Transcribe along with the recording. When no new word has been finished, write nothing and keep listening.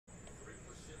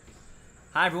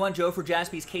Hi everyone, Joe for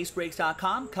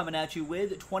JaspysCaseBreaks.com coming at you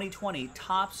with 2020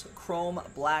 Topps Chrome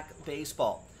Black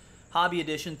Baseball. Hobby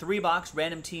Edition, 3-box,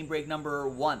 random team break number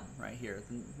 1 right here.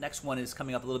 The next one is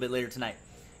coming up a little bit later tonight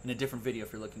in a different video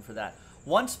if you're looking for that.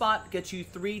 One spot gets you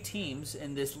 3 teams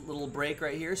in this little break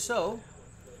right here, so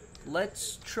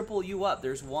let's triple you up.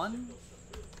 There's 1,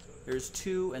 there's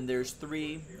 2, and there's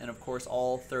 3, and of course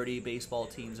all 30 baseball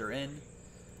teams are in.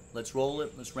 Let's roll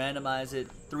it, let's randomize it,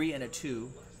 3 and a 2.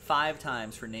 5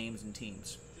 times for names and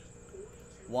teams.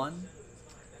 1,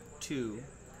 2,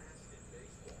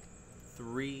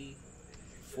 3,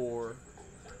 4,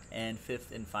 and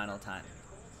 5th and final time.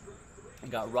 I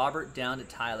got Robert down to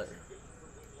Tyler.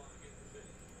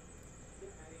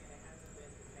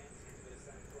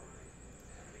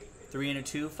 Three and a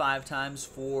 2, 5 times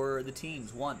for the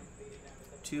teams. 1,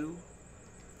 2,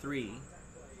 3,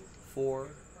 4,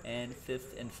 and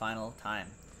 5th and final time.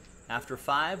 After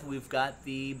 5, we've got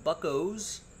the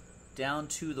Buccos down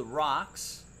to the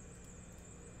Rocks.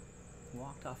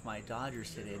 Walked off my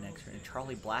Dodgers today next year.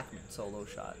 Charlie Blackmon, solo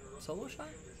shot. Solo shot?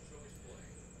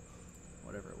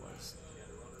 Whatever it was.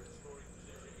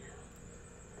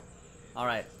 All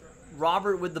right.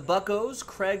 Robert with the Buccos.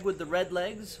 Craig with the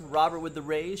Redlegs. Robert with the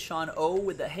Rays. Sean O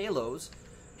with the Halos.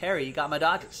 Harry, you got my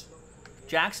Dodgers.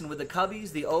 Jackson with the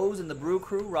Cubbies, the O's, and the Brew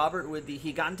Crew. Robert with the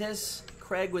Gigantes.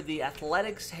 Craig with the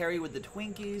Athletics, Harry with the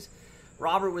Twinkies,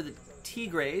 Robert with the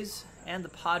Tigres and the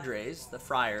Padres, the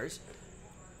Friars,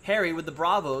 Harry with the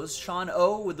Bravos, Sean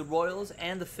O with the Royals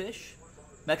and the Fish,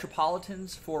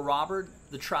 Metropolitans for Robert,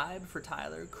 the Tribe for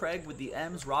Tyler, Craig with the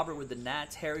M's, Robert with the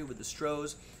Nats, Harry with the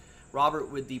Stros,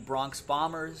 Robert with the Bronx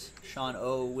Bombers, Sean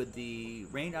O with the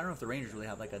Rangers. I don't know if the Rangers really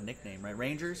have like a nickname, right?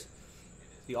 Rangers,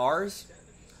 the R's,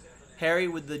 Harry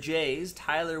with the Jays,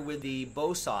 Tyler with the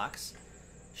Bo Sox,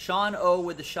 Sean O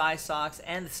with the Shy Sox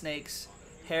and the Snakes,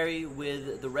 Harry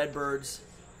with the Redbirds,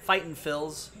 Fightin'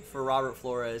 Phils for Robert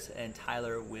Flores, and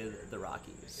Tyler with the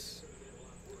Rockies.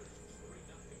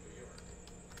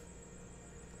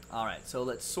 All right, so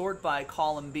let's sort by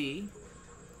column B.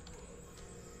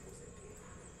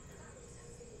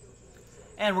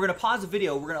 And we're going to pause the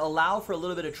video. We're going to allow for a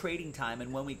little bit of trading time,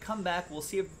 and when we come back, we'll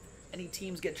see if any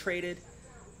teams get traded,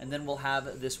 and then we'll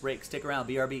have this break. Stick around,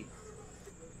 BRB.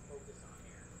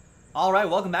 All right,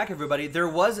 welcome back, everybody. There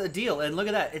was a deal, and look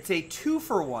at that. It's a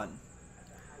 2-for-1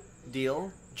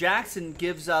 deal. Jackson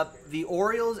gives up the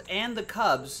Orioles and the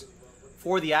Cubs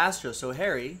for the Astros. So,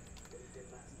 Harry,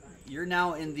 you're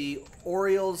now in the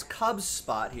Orioles-Cubs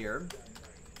spot here.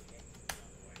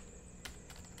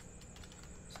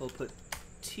 So we'll put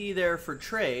T there for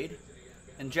trade.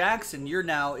 And, Jackson, you're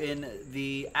now in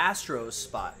the Astros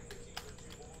spot.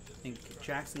 I think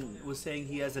Jackson was saying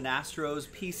he has an Astros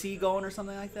PC going or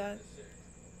something like that.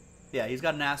 Yeah, he's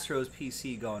got an Astros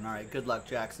PC going. All right, good luck,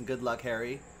 Jackson. Good luck,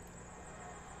 Harry.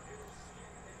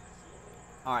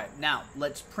 All right, now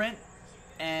let's print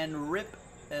and rip,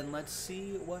 and let's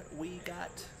see what we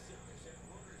got.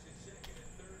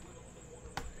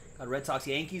 Got Red Sox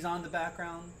Yankees on the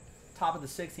background. Top of the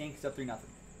 6th, Yankees up 3-0.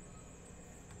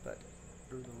 But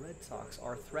the Red Sox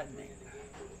are threatening.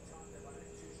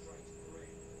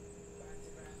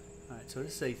 All right, so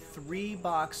this is a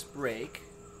 3-box break.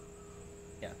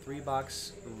 Yeah,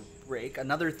 3-box break.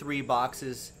 Another 3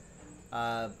 boxes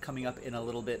coming up in a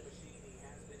little bit.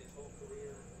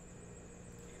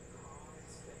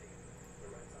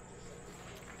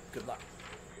 Good luck.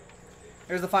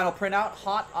 Here's the final printout,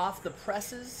 hot off the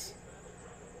presses.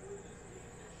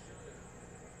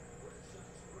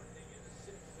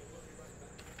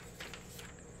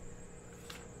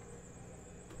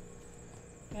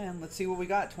 And let's see what we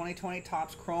got. 2020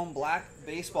 Topps Chrome Black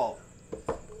Baseball.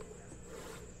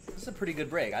 This is a pretty good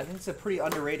break. I think it's a pretty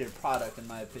underrated product in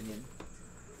my opinion.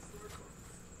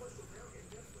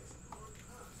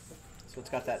 So it's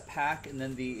got that pack and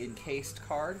then the encased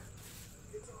card.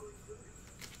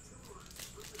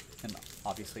 And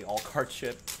obviously all cards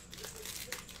shipped.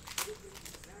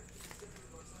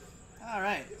 All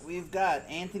right, we've got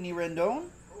Anthony Rendon,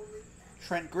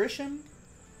 Trent Grisham,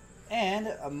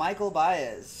 and Michael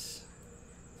Baez.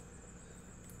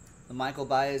 The Michael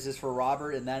Baez is for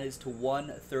Robert, and that is to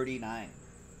 139.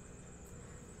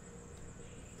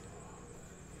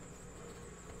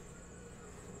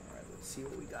 All right, let's see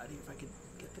what we got here. If I can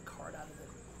get the card out of it.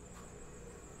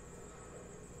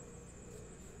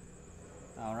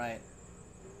 All right.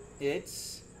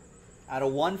 It's out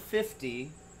of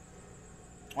 150.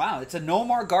 Wow, it's a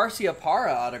Nomar Garcia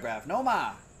Parra autograph.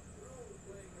 Nomar.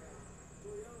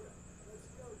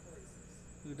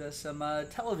 Who does some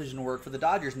television work for the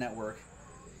Dodgers Network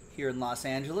here in Los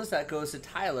Angeles. That goes to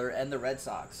Tyler and the Red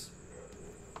Sox.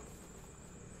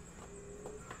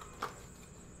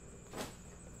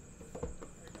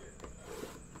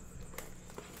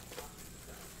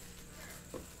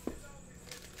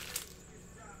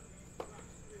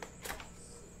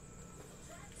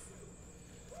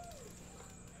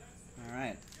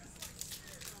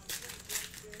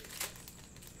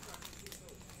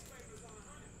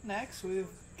 next, we've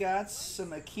got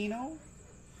some Aquino,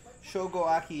 Shogo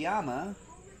Akiyama,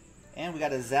 and we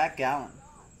got a Zach Gallen.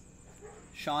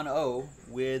 Sean O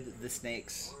with the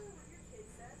Snakes.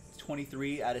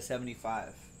 23 out of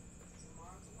 75.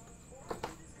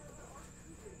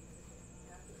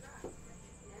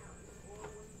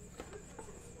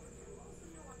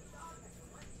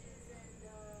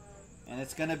 And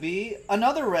it's going to be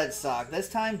another Red Sox, this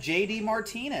time JD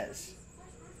Martinez.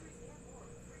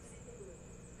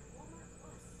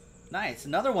 Nice,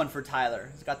 another one for Tyler.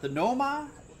 He's got the Noma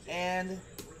and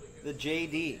the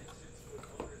JD.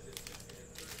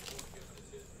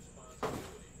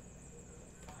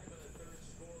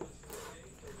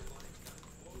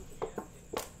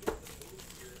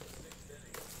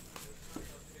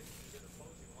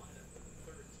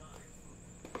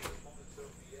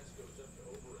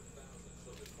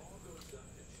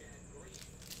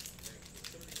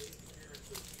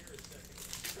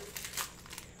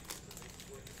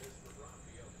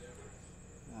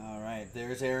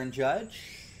 There's Aaron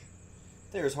Judge.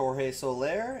 There's Jorge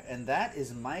Soler. And that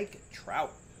is Mike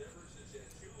Trout.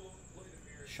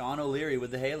 Sean O'Leary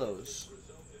with the Halos.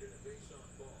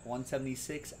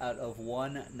 176 out of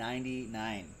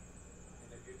 199.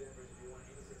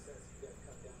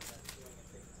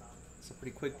 It's a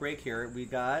pretty quick break here. We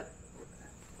got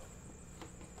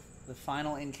the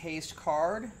final encased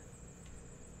card.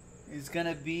 Is going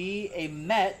to be a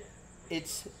Met.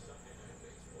 It's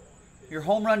your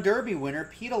home run derby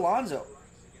winner, Pete Alonso.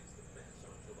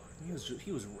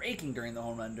 He was raking during the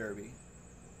home run derby.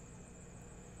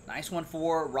 Nice one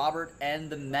for Robert and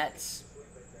the Mets.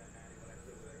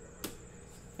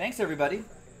 Thanks, everybody.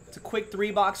 It's a quick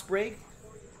 3-box break.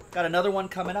 Got another one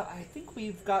coming up. I think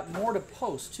we've got more to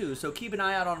post, too. So keep an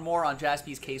eye out on more on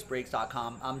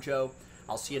jaspyscasebreaks.com. I'm Joe.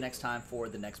 I'll see you next time for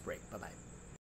the next break. Bye-bye.